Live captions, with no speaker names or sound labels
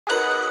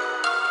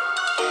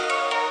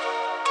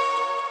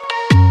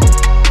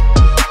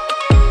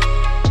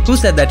who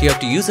said that you have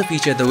to use a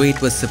feature the way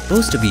it was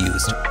supposed to be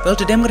used? Well,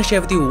 today I'm going to share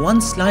with you one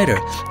slider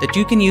that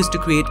you can use to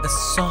create a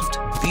soft,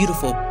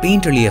 beautiful,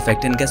 painterly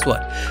effect. And guess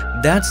what?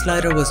 That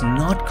slider was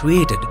not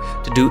created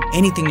to do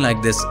anything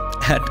like this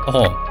at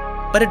all.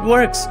 But it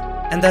works,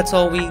 and that's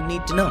all we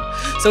need to know.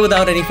 So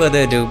without any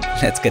further ado,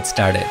 let's get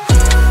started.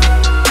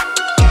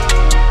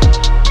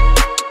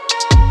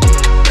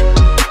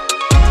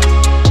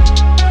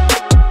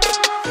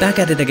 Back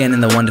at it again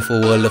in the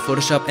wonderful world of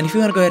Photoshop, and if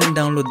you want to go ahead and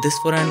download this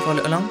photo and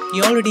follow along,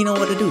 you already know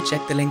what to do.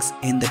 Check the links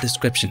in the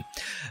description.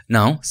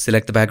 Now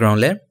select the background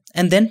layer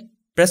and then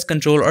press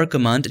Ctrl or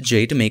Command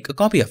J to make a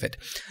copy of it.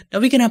 Now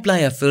we can apply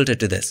a filter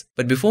to this,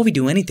 but before we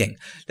do anything,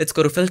 let's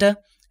go to Filter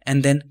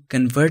and then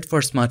Convert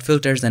for Smart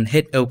Filters and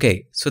hit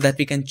OK so that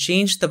we can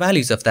change the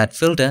values of that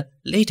filter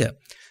later.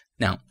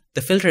 Now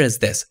the filter is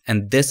this,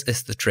 and this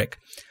is the trick.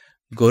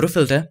 Go to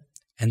Filter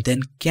and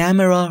then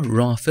Camera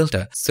RAW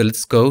filter. So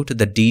let's go to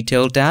the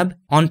Detail tab.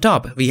 On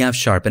top, we have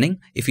Sharpening.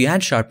 If you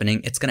add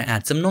Sharpening, it's going to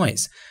add some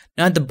noise.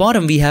 Now at the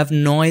bottom, we have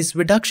Noise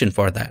Reduction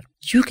for that.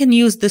 You can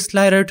use this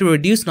slider to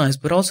reduce noise,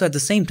 but also at the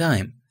same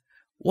time.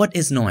 What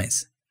is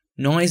noise?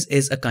 Noise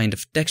is a kind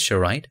of texture,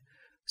 right?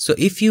 So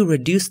if you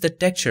reduce the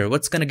texture,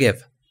 what's going to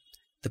give?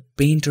 The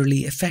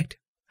painterly effect.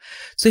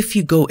 So if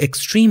you go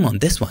extreme on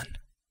this one,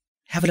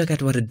 have a look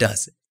at what it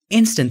does.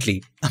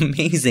 Instantly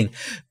amazing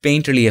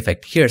painterly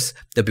effect. Here's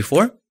the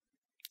before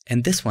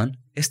and this one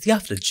is the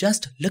after.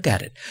 Just look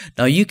at it.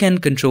 Now you can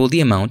control the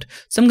amount.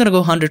 So I'm going to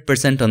go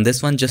 100% on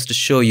this one just to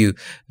show you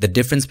the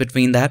difference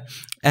between that.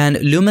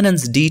 And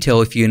luminance detail,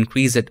 if you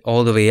increase it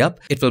all the way up,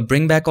 it will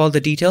bring back all the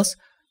details.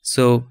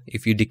 So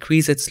if you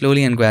decrease it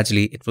slowly and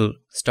gradually, it will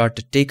start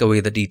to take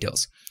away the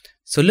details.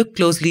 So look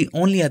closely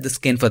only at the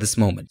skin for this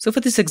moment. So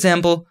for this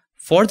example,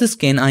 for the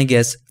skin, I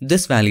guess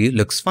this value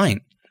looks fine,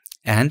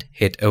 and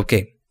hit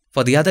OK.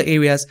 For the other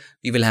areas,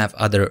 we will have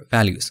other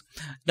values.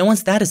 Now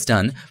once that is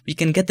done, we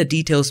can get the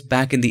details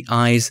back in the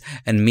eyes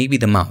and maybe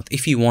the mouth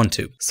if you want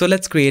to. So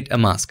let's create a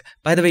mask.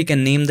 By the way, you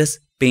can name this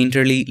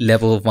Painterly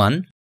Level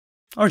 1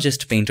 or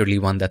just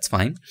Painterly 1, that's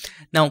fine.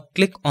 Now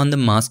click on the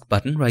mask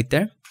button right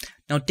there.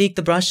 Now take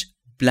the brush,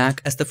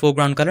 black as the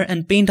foreground color,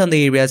 and paint on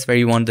the areas where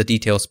you want the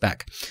details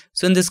back.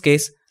 So in this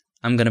case,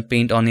 I'm going to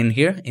paint on in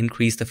here,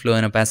 increase the flow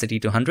and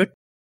opacity to 100,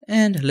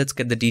 and let's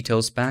get the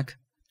details back.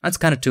 That's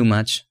kind of too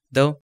much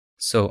though.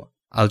 So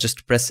I'll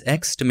just press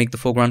X to make the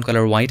foreground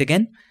color white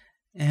again,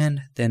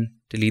 and then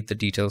delete the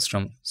details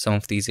from some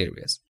of these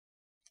areas,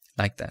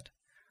 like that.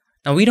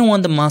 Now we don't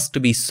want the mask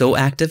to be so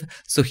active,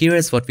 so here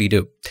is what we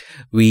do.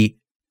 We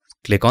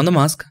click on the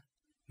mask,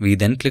 we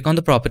then click on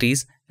the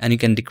properties, and you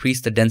can decrease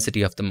the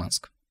density of the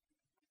mask.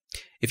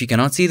 If you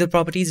cannot see the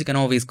properties, you can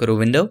always go to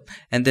Window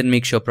and then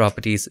make sure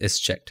Properties is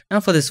checked.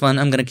 Now for this one,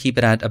 I'm going to keep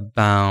it at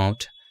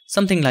about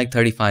something like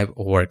 35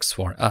 works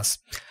for us.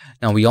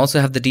 Now we also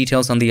have the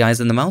details on the eyes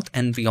and the mouth,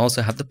 and we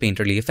also have the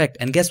painterly effect.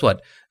 And guess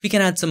what? We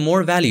can add some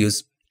more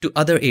values to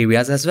other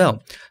areas as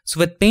well. So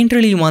with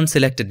Painterly 1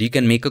 selected, you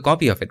can make a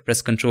copy of it.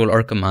 Press Ctrl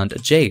or Command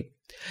J.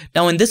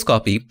 Now in this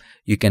copy,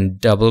 you can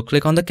double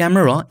click on the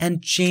Camera RAW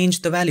and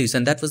change the values.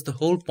 And that was the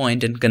whole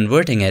point in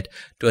converting it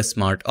to a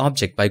smart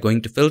object by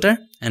going to Filter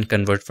and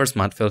Convert for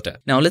Smart Filter.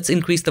 Now let's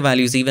increase the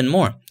values even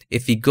more.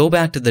 If we go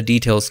back to the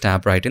Details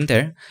tab right in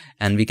there,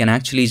 and we can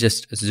actually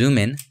just zoom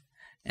in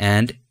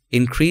and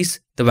increase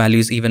the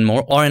values even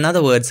more, or in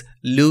other words,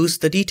 lose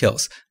the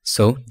details.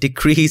 So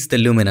decrease the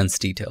luminance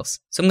details.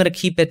 So I'm going to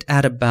keep it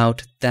at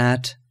about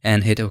that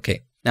and hit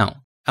OK. Now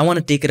I want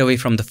to take it away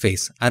from the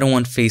face. I don't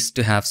want face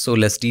to have so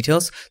less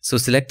details. So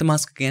select the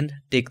mask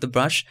again, take the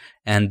brush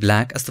and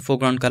black as the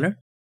foreground color.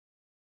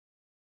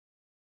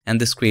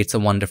 And this creates a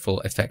wonderful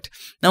effect.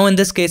 Now in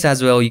this case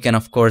as well, you can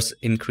of course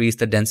increase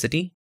the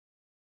density.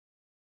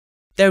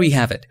 There we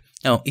have it.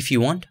 Now if you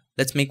want,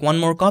 let's make one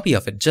more copy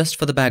of it just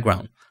for the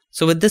background.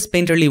 So with this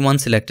Painterly 1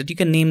 selected, you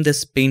can name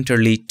this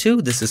Painterly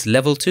 2. This is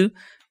level 2.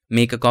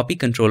 Make a copy,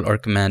 Ctrl or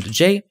Command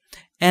J.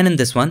 And in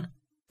this one,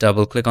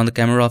 double click on the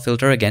Camera RAW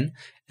filter again,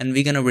 and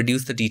we're going to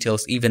reduce the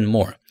details even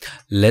more.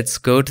 Let's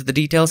go to the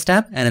Details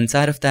tab, and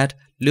inside of that,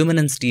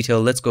 Luminance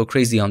Detail, let's go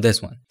crazy on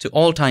this one to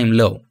all-time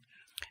low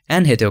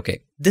and hit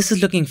OK. This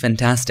is looking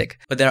fantastic,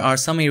 but there are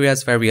some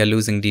areas where we are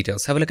losing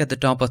details. Have a look at the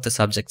top of the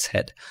subject's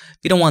head.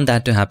 We don't want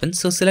that to happen,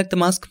 so select the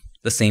mask,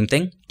 the same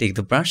thing, take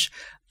the brush,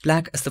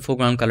 black as the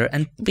foreground color,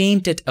 and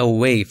paint it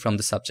away from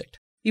the subject.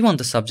 We want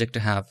the subject to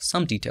have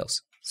some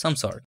details, some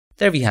sort.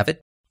 There we have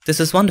it. This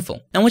is wonderful.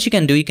 Now what you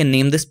can do, you can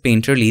name this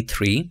Painterly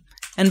 3,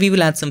 and we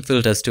will add some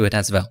filters to it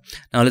as well.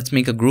 Now let's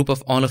make a group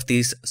of all of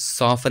these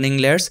softening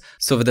layers.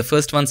 So with the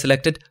first one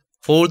selected,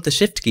 hold the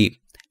Shift key,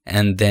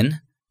 and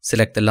then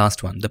select the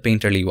last one, the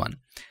Painterly 1.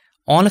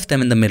 All of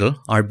them in the middle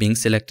are being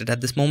selected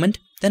at this moment.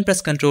 Then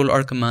press Ctrl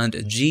or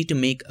Command G to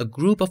make a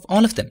group of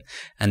all of them.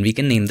 And we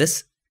can name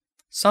this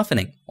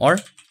Softening or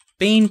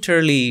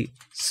Painterly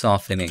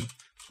Softening,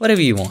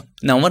 whatever you want.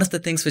 Now, one of the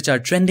things which are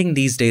trending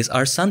these days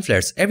are sun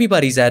flares.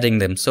 Everybody's adding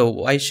them. So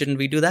why shouldn't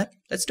we do that?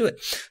 Let's do it.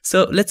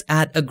 So let's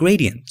add a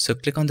gradient. So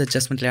click on the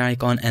adjustment layer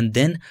icon and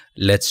then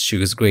let's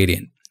choose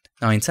gradient.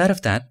 Now inside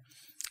of that,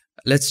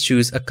 let's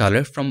choose a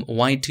color from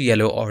white to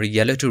yellow or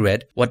yellow to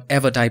red,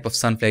 whatever type of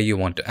sun flare you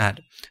want to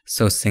add.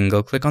 So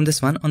single click on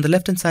this one. On the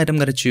left hand side, I'm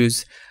going to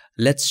choose,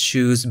 let's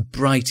choose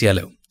bright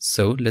yellow.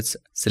 So let's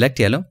select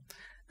yellow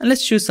and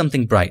let's choose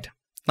something bright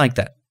like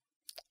that.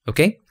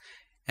 Okay.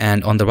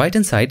 And on the right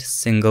hand side,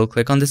 single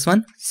click on this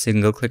one,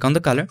 single click on the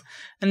color,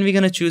 and we're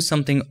going to choose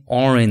something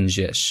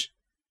orangish.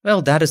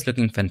 Well, that is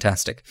looking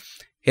fantastic.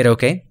 Hit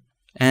OK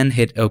and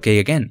hit OK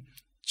again.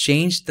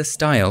 Change the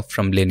style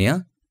from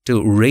linear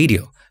to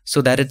radial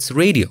so that it's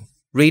radial.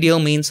 Radial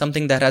means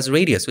something that has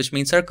radius, which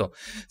means circle.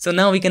 So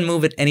now we can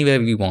move it anywhere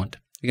we want.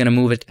 We're going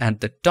to move it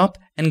at the top,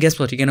 and guess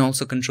what? You can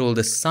also control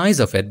the size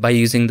of it by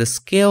using the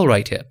scale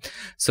right here.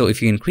 So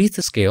if you increase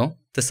the scale,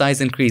 the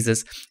size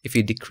increases. If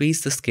you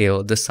decrease the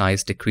scale, the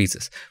size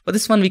decreases. For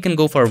this one, we can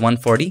go for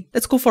 140.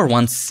 Let's go for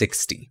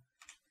 160.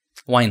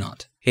 Why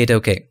not? Hit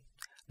OK.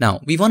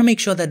 Now, we want to make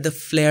sure that the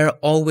flare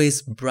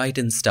always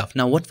brightens stuff.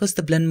 Now, what was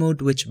the blend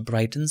mode which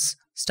brightens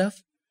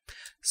stuff?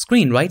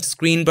 Screen, right?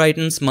 Screen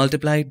brightens,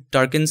 multiply,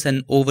 darkens,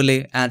 and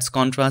overlay adds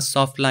contrast.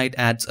 Soft light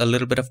adds a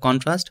little bit of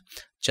contrast.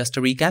 Just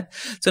a recap.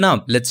 So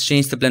now let's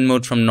change the blend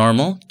mode from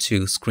normal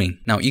to screen.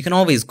 Now you can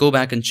always go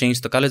back and change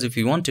the colors if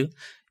you want to.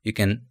 You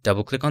can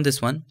double click on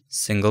this one,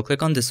 single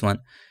click on this one.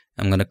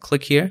 I'm going to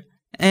click here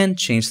and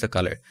change the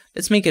color.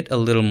 Let's make it a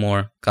little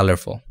more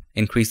colorful.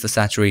 Increase the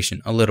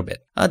saturation a little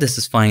bit. This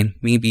is fine.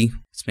 Maybe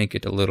let's make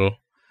it a little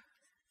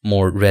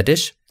more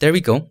reddish. There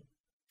we go.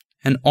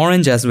 And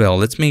orange as well.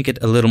 Let's make it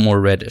a little more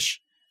reddish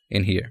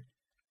in here.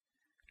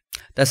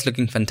 That's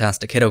looking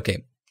fantastic. Hit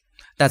OK.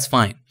 That's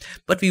fine.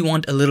 But we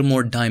want a little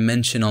more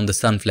dimension on the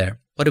sun flare.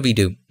 What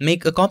do?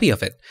 Make a copy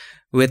of it.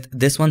 With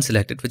this one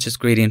selected, which is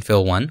gradient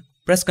fill 1,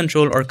 press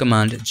Ctrl or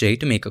Command J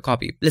to make a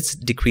copy. Let's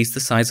decrease the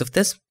size of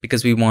this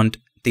because we want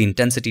the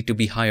intensity to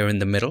be higher in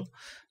the middle.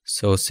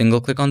 So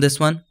single click on this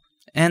one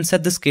and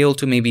set the scale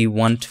to maybe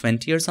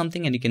 120 or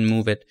something, and you can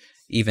move it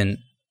even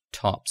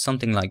top,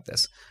 something like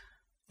this.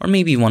 Or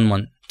maybe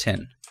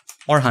 110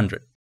 or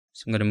 100.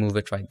 So I'm going to move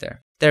it right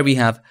there. There we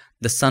have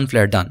the sun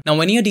flare done. Now,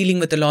 when you're dealing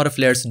with a lot of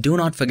flares, do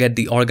not forget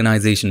the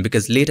organization,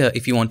 because later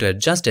if you want to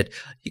adjust it,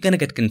 you're going to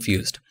get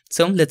confused.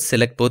 So let's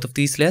select both of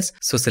these flares.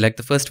 So select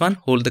the first one,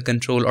 hold the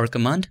Ctrl or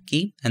Command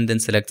key, and then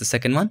select the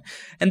second one,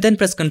 and then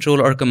press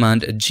Ctrl or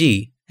Command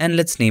G, and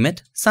let's name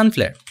it sun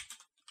flare.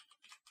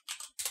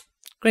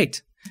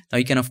 Great. Now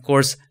you can of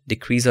course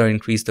decrease or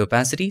increase the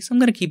opacity. So I'm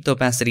going to keep the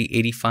opacity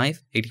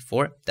 85,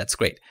 84. That's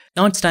great.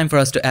 Now it's time for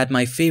us to add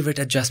my favorite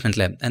adjustment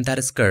layer, and that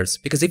is curves.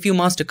 Because if you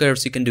master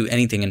curves, you can do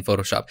anything in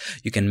Photoshop.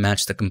 You can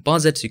match the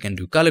composites, you can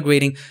do color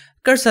grading.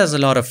 Curves has a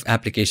lot of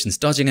applications,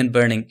 dodging and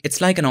burning.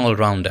 It's like an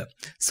all-rounder.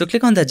 So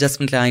click on the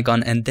adjustment layer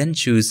icon and then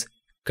choose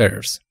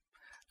curves.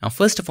 Now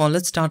first of all,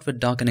 let's start with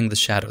darkening the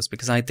shadows,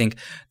 because I think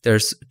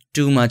there's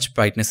too much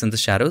brightness in the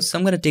shadows. So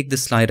I'm going to take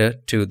this slider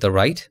to the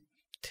right.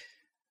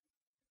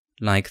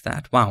 Like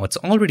that. Wow, it's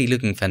already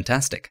looking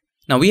fantastic.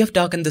 Now we have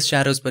darkened the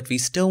shadows, but we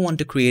still want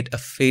to create a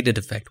faded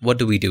effect. What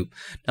do?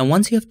 Now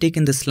once you have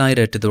taken the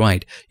slider to the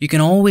right, you can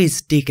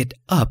always take it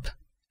up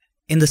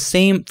from the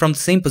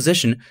same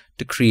position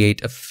to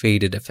create a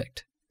faded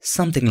effect.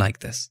 Something like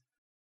this.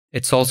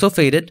 It's also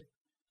faded,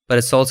 but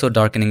it's also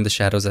darkening the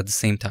shadows at the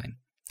same time.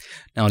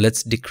 Now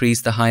let's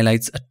decrease the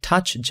highlights a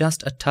touch,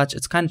 just a touch.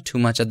 It's kind of too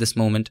much at this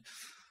moment.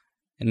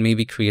 And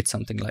maybe create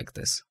something like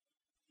this.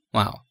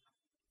 Wow.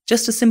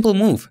 Just a simple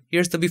move.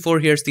 Here's the before,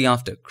 here's the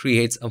after.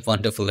 Creates a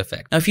wonderful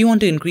effect. Now, if you want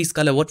to increase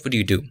color, what would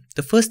you do?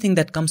 The first thing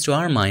that comes to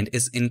our mind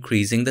is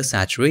increasing the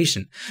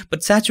saturation.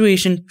 But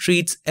saturation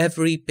treats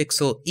every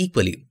pixel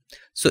equally.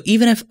 So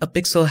even if a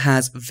pixel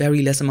has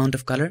very less amount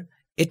of color,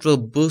 it will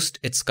boost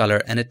its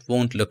color and it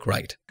won't look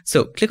right.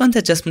 So click on the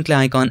adjustment layer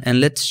icon and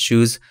let's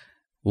choose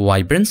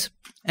vibrance.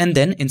 And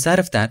then inside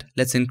of that,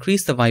 let's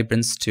increase the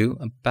vibrance to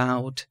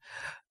about,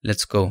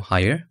 let's go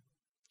higher.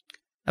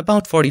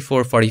 About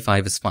 44,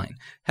 45 is fine.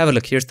 Have a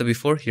look. Here's the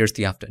before, here's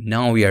the after.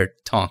 Now we are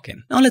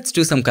talking. Now let's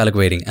do some color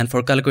grading. And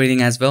for color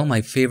grading as well, my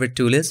favorite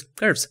tool is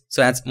curves.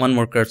 So add one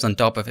more curves on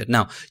top of it.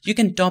 Now you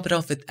can top it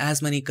off with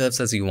as many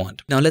curves as you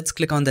want. Now let's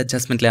click on the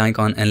adjustment layer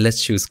icon and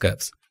let's choose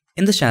curves.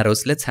 In the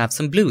shadows, let's have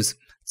some blues.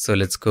 So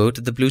let's go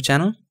to the blue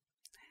channel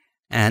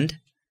and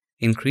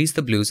increase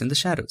the blues in the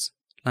shadows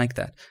like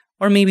that.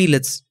 Or maybe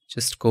let's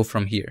just go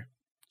from here,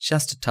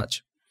 just a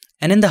touch.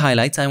 And in the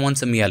highlights, I want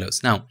some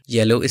yellows. Now,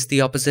 yellow is the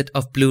opposite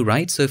of blue,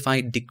 right? So if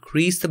I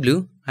decrease the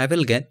blue, I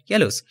will get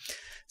yellows.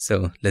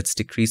 So let's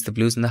decrease the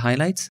blues in the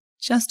highlights.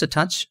 Just a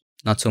touch,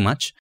 not so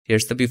much.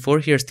 Here's the before,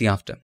 here's the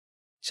after.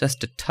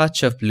 Just a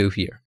touch of blue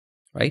here,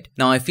 right?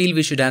 Now I feel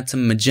we should add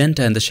some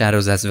magenta in the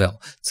shadows as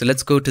well. So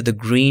let's go to the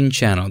green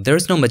channel. There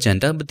is no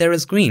magenta, but there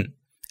is green.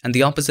 And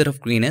the opposite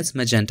of green is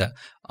magenta.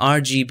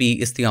 RGB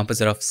is the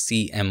opposite of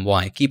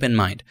CMY. Keep in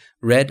mind,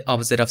 red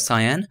opposite of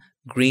cyan,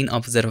 green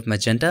opposite of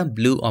magenta,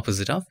 blue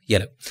opposite of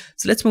yellow.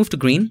 So let's move to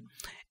green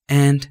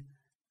and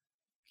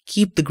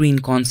keep the green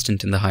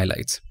constant in the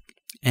highlights.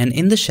 And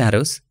in the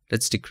shadows,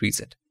 let's decrease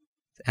it.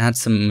 Add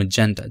some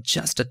magenta,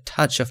 just a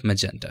touch of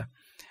magenta,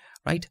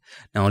 right?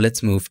 Now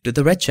let's move to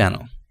the red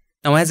channel.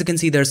 Now as you can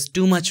see, there's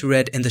too much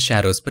red in the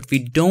shadows, but we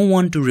don't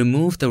want to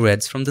remove the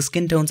reds from the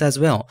skin tones as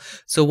well.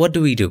 So what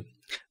do?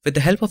 With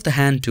the help of the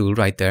hand tool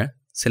right there,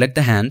 select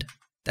the hand.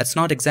 That's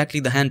not exactly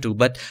the hand tool,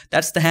 but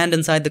that's the hand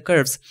inside the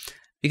curves.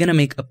 We're going to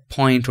make a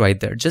point right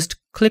there. Just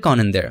click on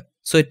in there.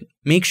 So it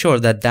makes sure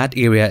that that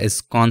area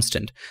is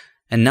constant.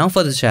 And now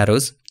for the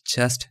shadows,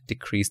 just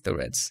decrease the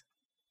reds.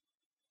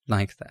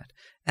 Like that.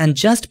 And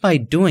just by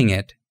doing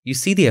it, you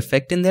see the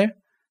effect in there?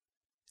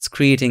 It's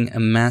creating a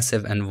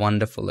massive and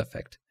wonderful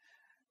effect.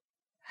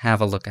 Have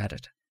a look at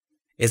it.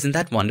 Isn't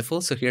that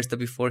wonderful? So here's the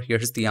before,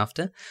 here's the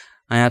after.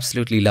 I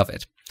absolutely love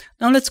it.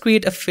 Now let's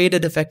create a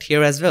faded effect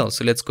here as well.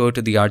 So let's go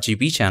to the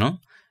RGB channel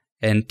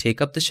and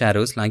take up the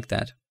shadows like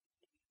that.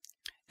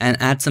 And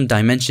add some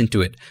dimension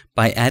to it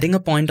by adding a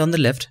point on the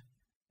left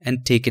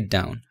and take it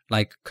down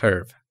like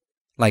curve.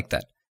 Like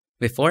that.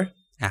 Before,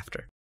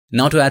 after.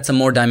 Now to add some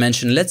more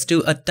dimension, let's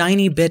do a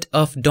tiny bit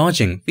of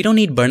dodging. We don't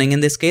need burning in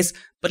this case,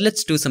 but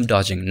let's do some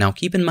dodging. Now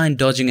keep in mind,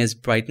 dodging is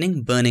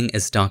brightening, burning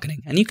is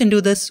darkening. And you can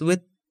do this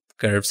with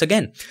curves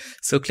again.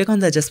 So click on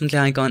the adjustment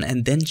layer icon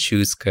and then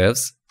choose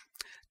curves.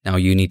 Now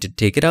you need to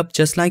take it up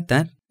just like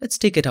that. Let's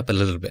take it up a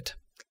little bit.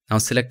 Now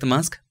select the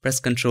mask,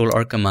 press Ctrl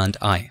or Command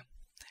I.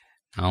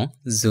 Now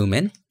zoom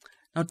in.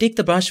 Now take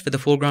the brush with the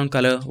foreground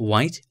color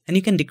white and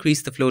you can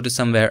decrease the flow to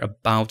somewhere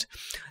about,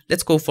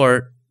 let's go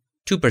for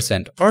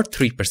 2% or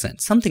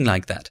 3%, something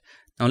like that.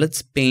 Now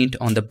let's paint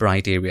on the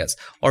bright areas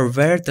or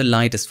where the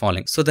light is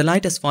falling. So the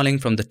light is falling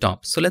from the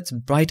top. So let's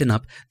brighten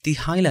up the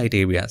highlight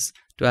areas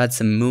to add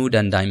some mood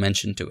and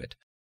dimension to it.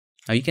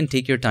 Now you can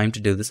take your time to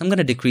do this. I'm going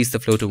to decrease the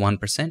flow to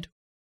 1%.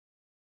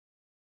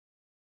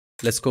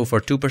 Let's go for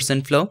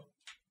 2% flow.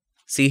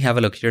 See, have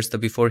a look. Here's the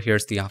before,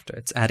 here's the after.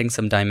 It's adding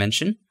some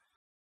dimension.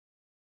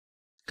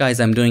 Guys,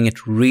 I'm doing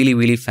it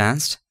really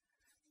fast.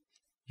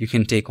 You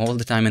can take all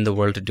the time in the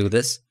world to do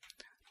this.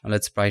 Now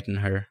let's brighten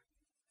her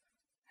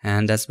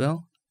hand as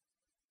well.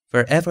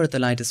 Wherever the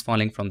light is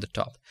falling from the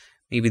top.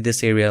 Maybe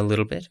this area a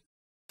little bit.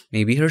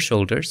 Maybe her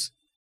shoulders.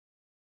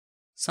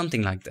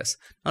 Something like this.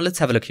 Now let's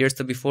have a look. Here's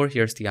the before,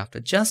 here's the after.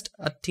 Just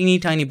a teeny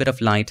tiny bit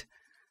of light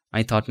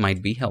I thought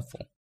might be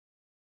helpful.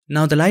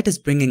 Now the light is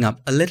bringing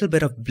up a little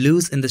bit of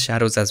blues in the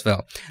shadows as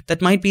well.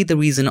 That might be the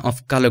reason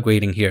of color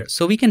grading here.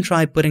 So we can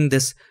try putting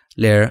this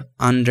layer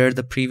under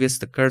the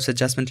curves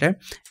adjustment layer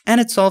and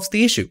it solves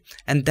the issue.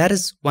 And that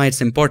is why it's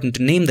important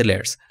to name the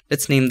layers.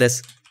 Let's name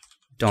this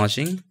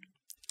dodging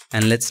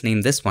and let's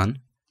name this one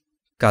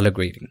color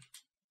grading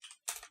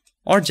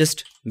or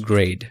just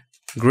grade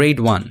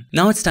 1.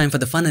 Now it's time for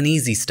the fun and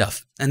easy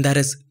stuff, and that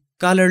is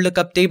color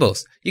lookup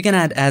tables. You can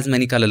add as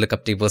many color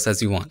lookup tables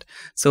as you want.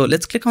 So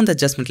let's click on the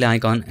adjustment layer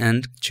icon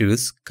and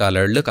choose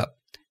color lookup.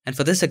 And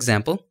for this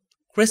example,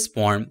 crisp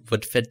warm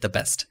would fit the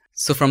best.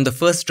 So from the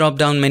first drop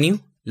down menu,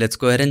 let's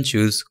go ahead and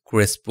choose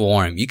crisp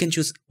warm. You can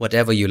choose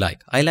whatever you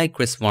like. I like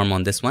crisp warm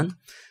on this one.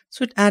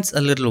 So it adds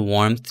a little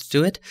warmth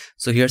to it.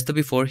 So here's the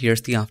before,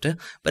 here's the after,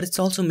 but it's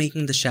also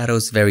making the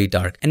shadows very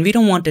dark and we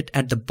don't want it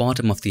at the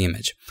bottom of the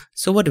image.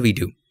 So what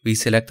do? We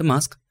select the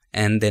mask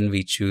and then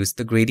we choose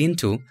the gradient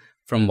tool.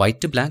 From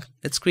white to black,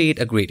 let's create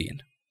a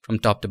gradient from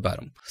top to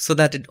bottom so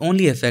that it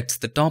only affects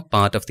the top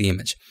part of the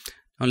image.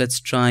 Now let's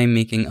try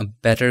making a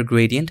better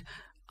gradient.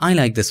 I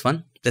like this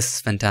one. This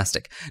is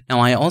fantastic. Now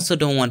I also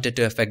don't want it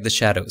to affect the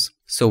shadows.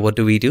 So what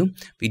do?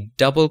 We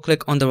double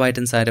click on the right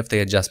hand side of the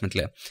adjustment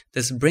layer.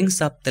 This brings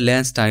up the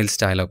layer styles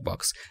dialog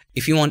box.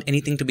 If you want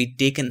anything to be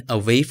taken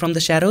away from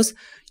the shadows,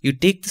 you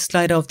take the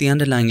slider of the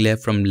underlying layer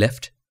from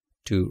left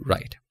to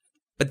right.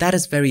 But that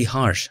is very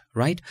harsh,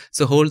 right?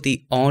 So hold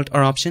the Alt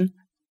or Option,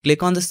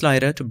 click on the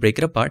slider to break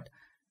it apart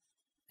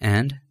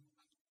and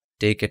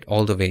take it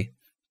all the way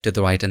to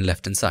the right and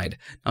left hand side.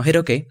 Now hit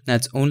OK.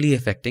 That's only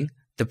affecting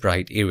the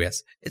bright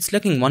areas. It's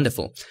looking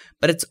wonderful,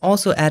 but it's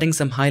also adding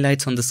some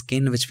highlights on the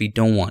skin which we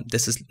don't want.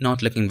 This is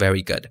not looking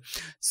very good.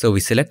 So we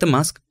select the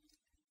mask,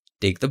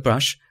 take the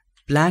brush,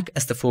 black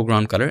as the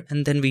foreground color,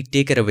 and then we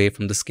take it away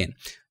from the skin.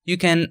 You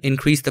can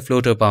increase the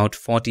flow to about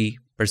 40%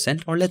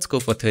 or let's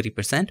go for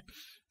 30%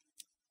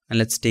 and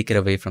let's take it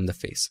away from the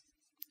face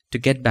to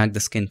get back the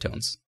skin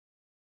tones.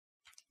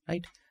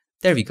 Right?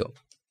 There we go.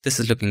 This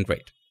is looking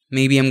great.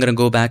 Maybe I'm going to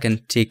go back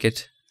and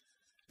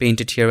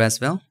paint it here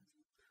as well.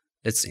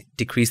 Let's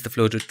decrease the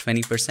flow to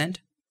 20%.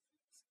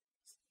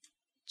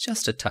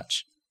 Just a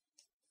touch.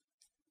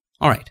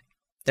 Alright,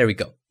 there we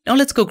go. Now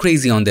let's go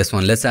crazy on this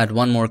one. Let's add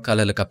one more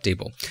color lookup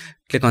table.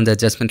 Click on the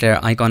adjustment layer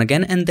icon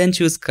again and then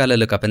choose color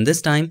lookup. And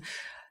this time,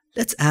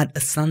 let's add a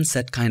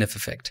sunset kind of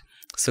effect.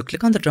 So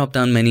click on the drop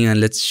down menu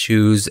and let's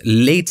choose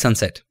late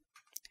sunset.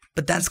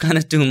 But that's kind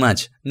of too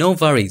much. No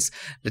worries.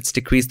 Let's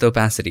decrease the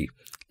opacity.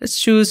 Let's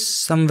choose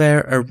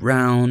somewhere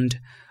around,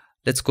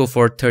 let's go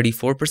for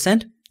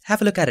 34%.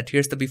 Have a look at it.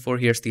 Here's the before,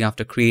 here's the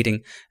after,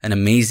 creating an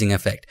amazing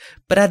effect.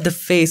 But at the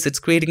face, it's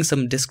creating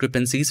some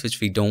discrepancies which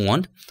we don't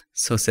want.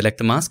 So select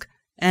the mask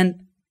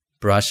and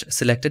brush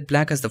selected,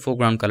 black as the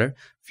foreground color.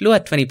 Flow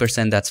at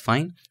 20%, that's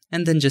fine.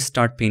 And then just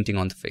start painting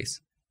on the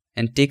face.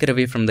 And take it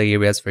away from the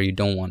areas where you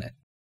don't want it.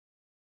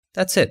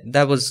 That's it.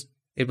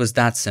 It was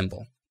that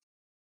simple.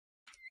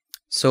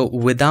 So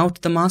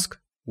without the mask,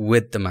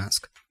 with the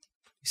mask.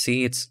 You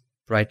see, it's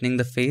brightening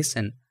the face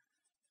and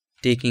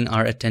taking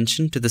our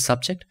attention to the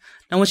subject.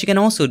 Now what you can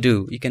also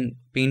do, you can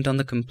paint on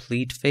the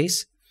complete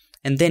face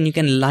and then you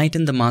can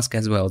lighten the mask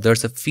as well.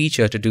 There's a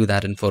feature to do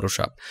that in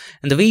Photoshop.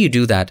 And the way you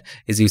do that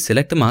is you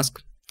select the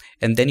mask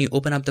and then you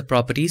open up the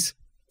properties.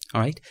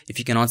 Alright, if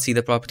you cannot see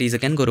the properties,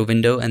 again go to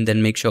window and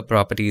then make sure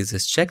properties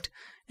is checked,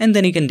 and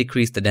then you can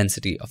decrease the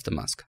density of the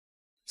mask.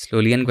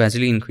 Slowly and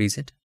gradually increase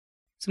it.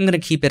 So I'm going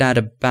to keep it at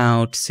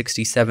about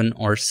 67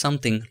 or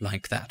something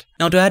like that.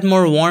 Now to add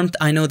more warmth,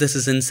 I know this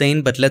is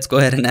insane, but let's go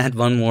ahead and add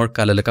one more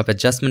color lookup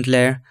adjustment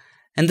layer.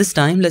 And this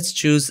time let's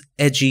choose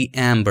Edgy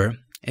Amber.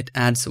 It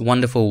adds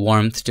wonderful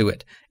warmth to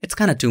it. It's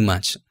kind of too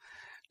much.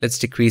 Let's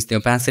decrease the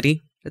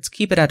opacity. Let's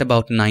keep it at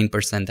about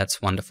 9%.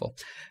 That's wonderful.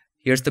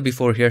 Here's the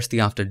before, here's the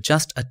after,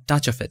 just a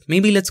touch of it.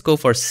 Maybe let's go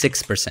for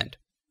 6%.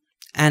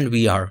 And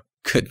we are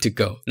good to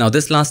go. Now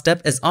this last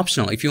step is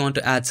optional. If you want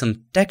to add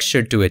some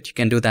texture to it, you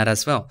can do that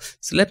as well.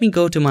 So let me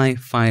go to my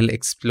File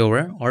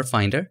Explorer or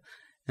Finder,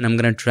 and I'm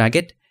going to drag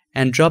it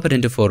and drop it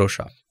into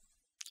Photoshop.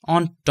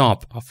 On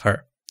top of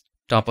her,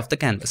 top of the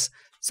canvas,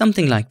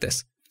 something like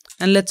this.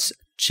 And let's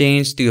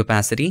change the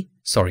opacity,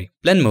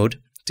 blend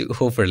mode to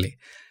overlay.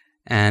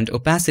 And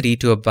opacity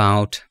to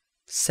about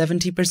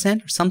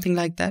 70% or something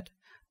like that.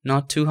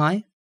 Not too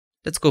high.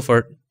 Let's go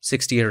for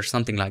 60 or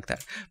something like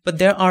that. But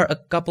there are a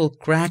couple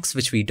cracks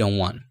which we don't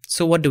want.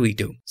 So what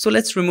do? So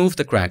let's remove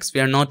the cracks. We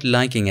are not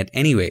liking it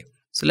anyway.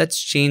 So let's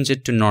change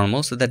it to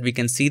normal so that we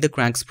can see the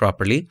cracks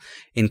properly.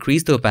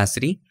 Increase the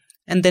opacity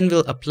and then we'll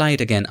apply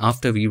it again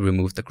after we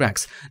remove the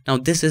cracks. Now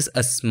this is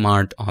a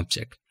smart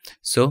object.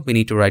 So we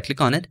need to right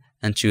click on it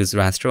and choose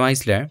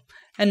rasterize layer.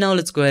 And now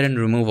let's go ahead and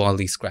remove all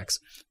these cracks.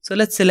 So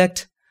let's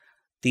select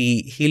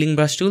the healing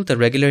brush tool, the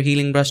regular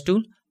healing brush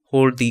tool.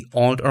 Hold the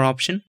Alt or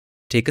Option,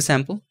 take a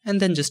sample, and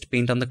then just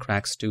paint on the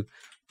cracks to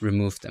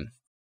remove them.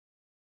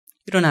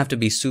 You don't have to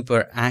be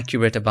super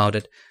accurate about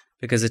it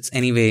because it's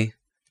anyway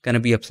going to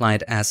be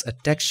applied as a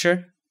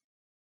texture.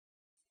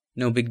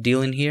 No big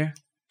deal in here.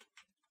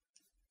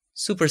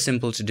 Super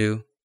simple to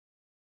do.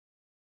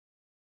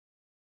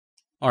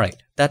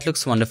 Alright, that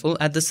looks wonderful.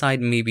 At the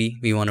side, maybe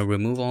we want to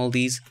remove all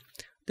these.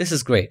 This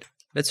is great.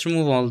 Let's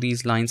remove all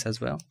these lines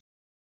as well.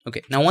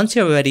 Okay, now once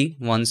you're ready,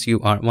 once you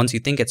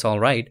think it's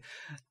all right,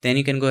 then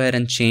you can go ahead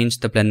and change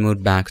the blend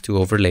mode back to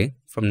overlay,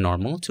 from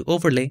normal to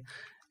overlay,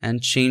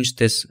 and change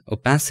this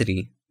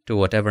opacity to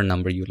whatever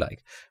number you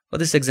like. For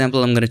this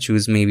example, I'm going to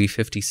choose maybe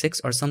 56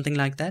 or something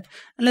like that.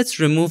 And let's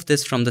remove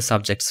this from the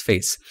subject's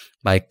face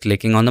by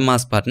clicking on the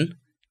mask button.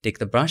 Take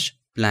the brush,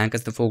 blank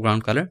as the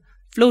foreground color.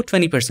 Flow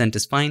 20%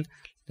 is fine.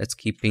 Let's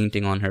keep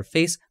painting on her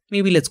face.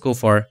 Maybe let's go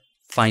for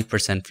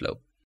 5%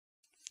 flow.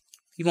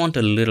 We want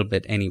a little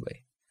bit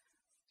anyway.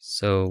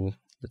 So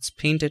let's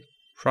paint it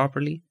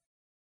properly.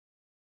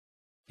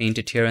 Paint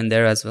it here and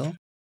there as well.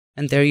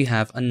 And there you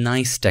have a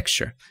nice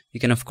texture. You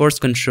can of course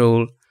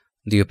control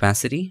the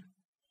opacity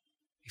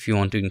if you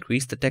want to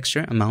increase the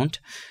texture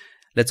amount.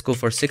 Let's go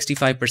for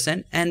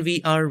 65% and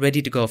we are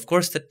ready to go. Of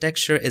course, the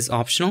texture is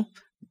optional.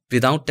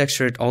 Without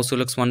texture, it also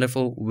looks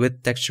wonderful.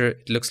 With texture,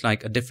 it looks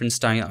like a different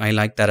style. I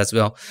like that as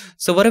well.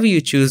 So whatever you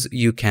choose,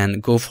 you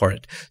can go for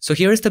it. So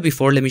here is the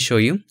before. Let me show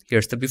you.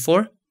 Here's the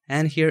before.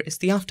 And here is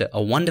the after,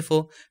 a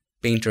wonderful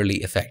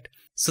painterly effect.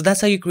 So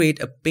that's how you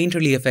create a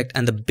painterly effect,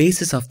 and the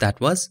basis of that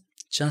was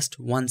just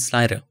one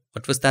slider.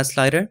 What was that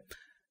slider?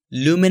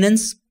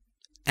 Luminance,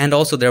 and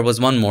also there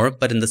was one more,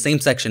 but in the same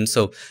section.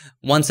 So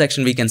one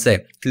section we can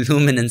say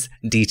luminance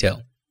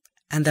detail.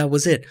 And that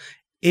was it.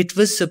 It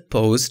was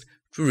supposed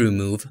to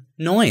remove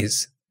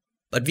noise,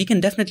 but we can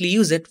definitely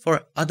use it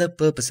for other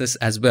purposes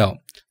as well.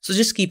 So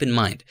just keep in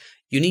mind,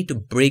 you need to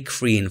break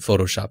free in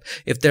Photoshop.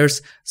 If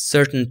there's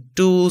certain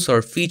tools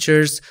or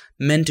features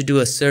meant to do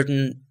a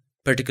certain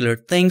particular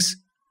things,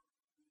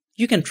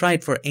 you can try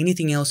it for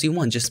anything else you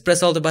want. Just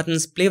press all the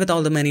buttons, play with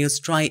all the menus,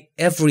 try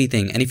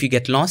everything. And if you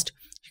get lost,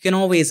 you can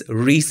always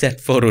reset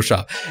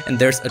Photoshop. And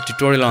there's a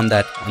tutorial on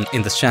that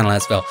in this channel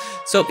as well.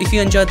 So if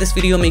you enjoyed this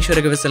video, make sure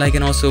to give us a like,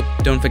 and also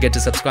don't forget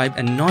to subscribe,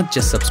 and not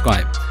just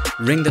subscribe.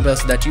 Ring the bell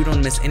so that you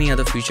don't miss any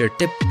other future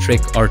tip,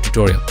 trick, or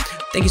tutorial.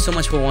 Thank you so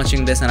much for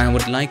watching this, and I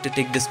would like to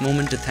take this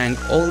moment to thank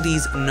all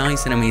these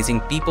nice and amazing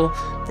people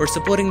for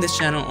supporting this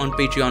channel on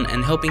Patreon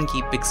and helping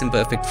keep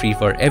PiXimperfect free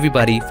for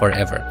everybody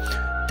forever.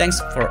 Thanks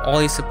for all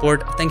your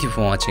support. Thank you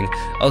for watching.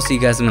 I'll see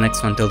you guys in the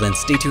next one. Till then,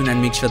 stay tuned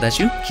and make sure that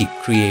you keep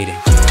creating.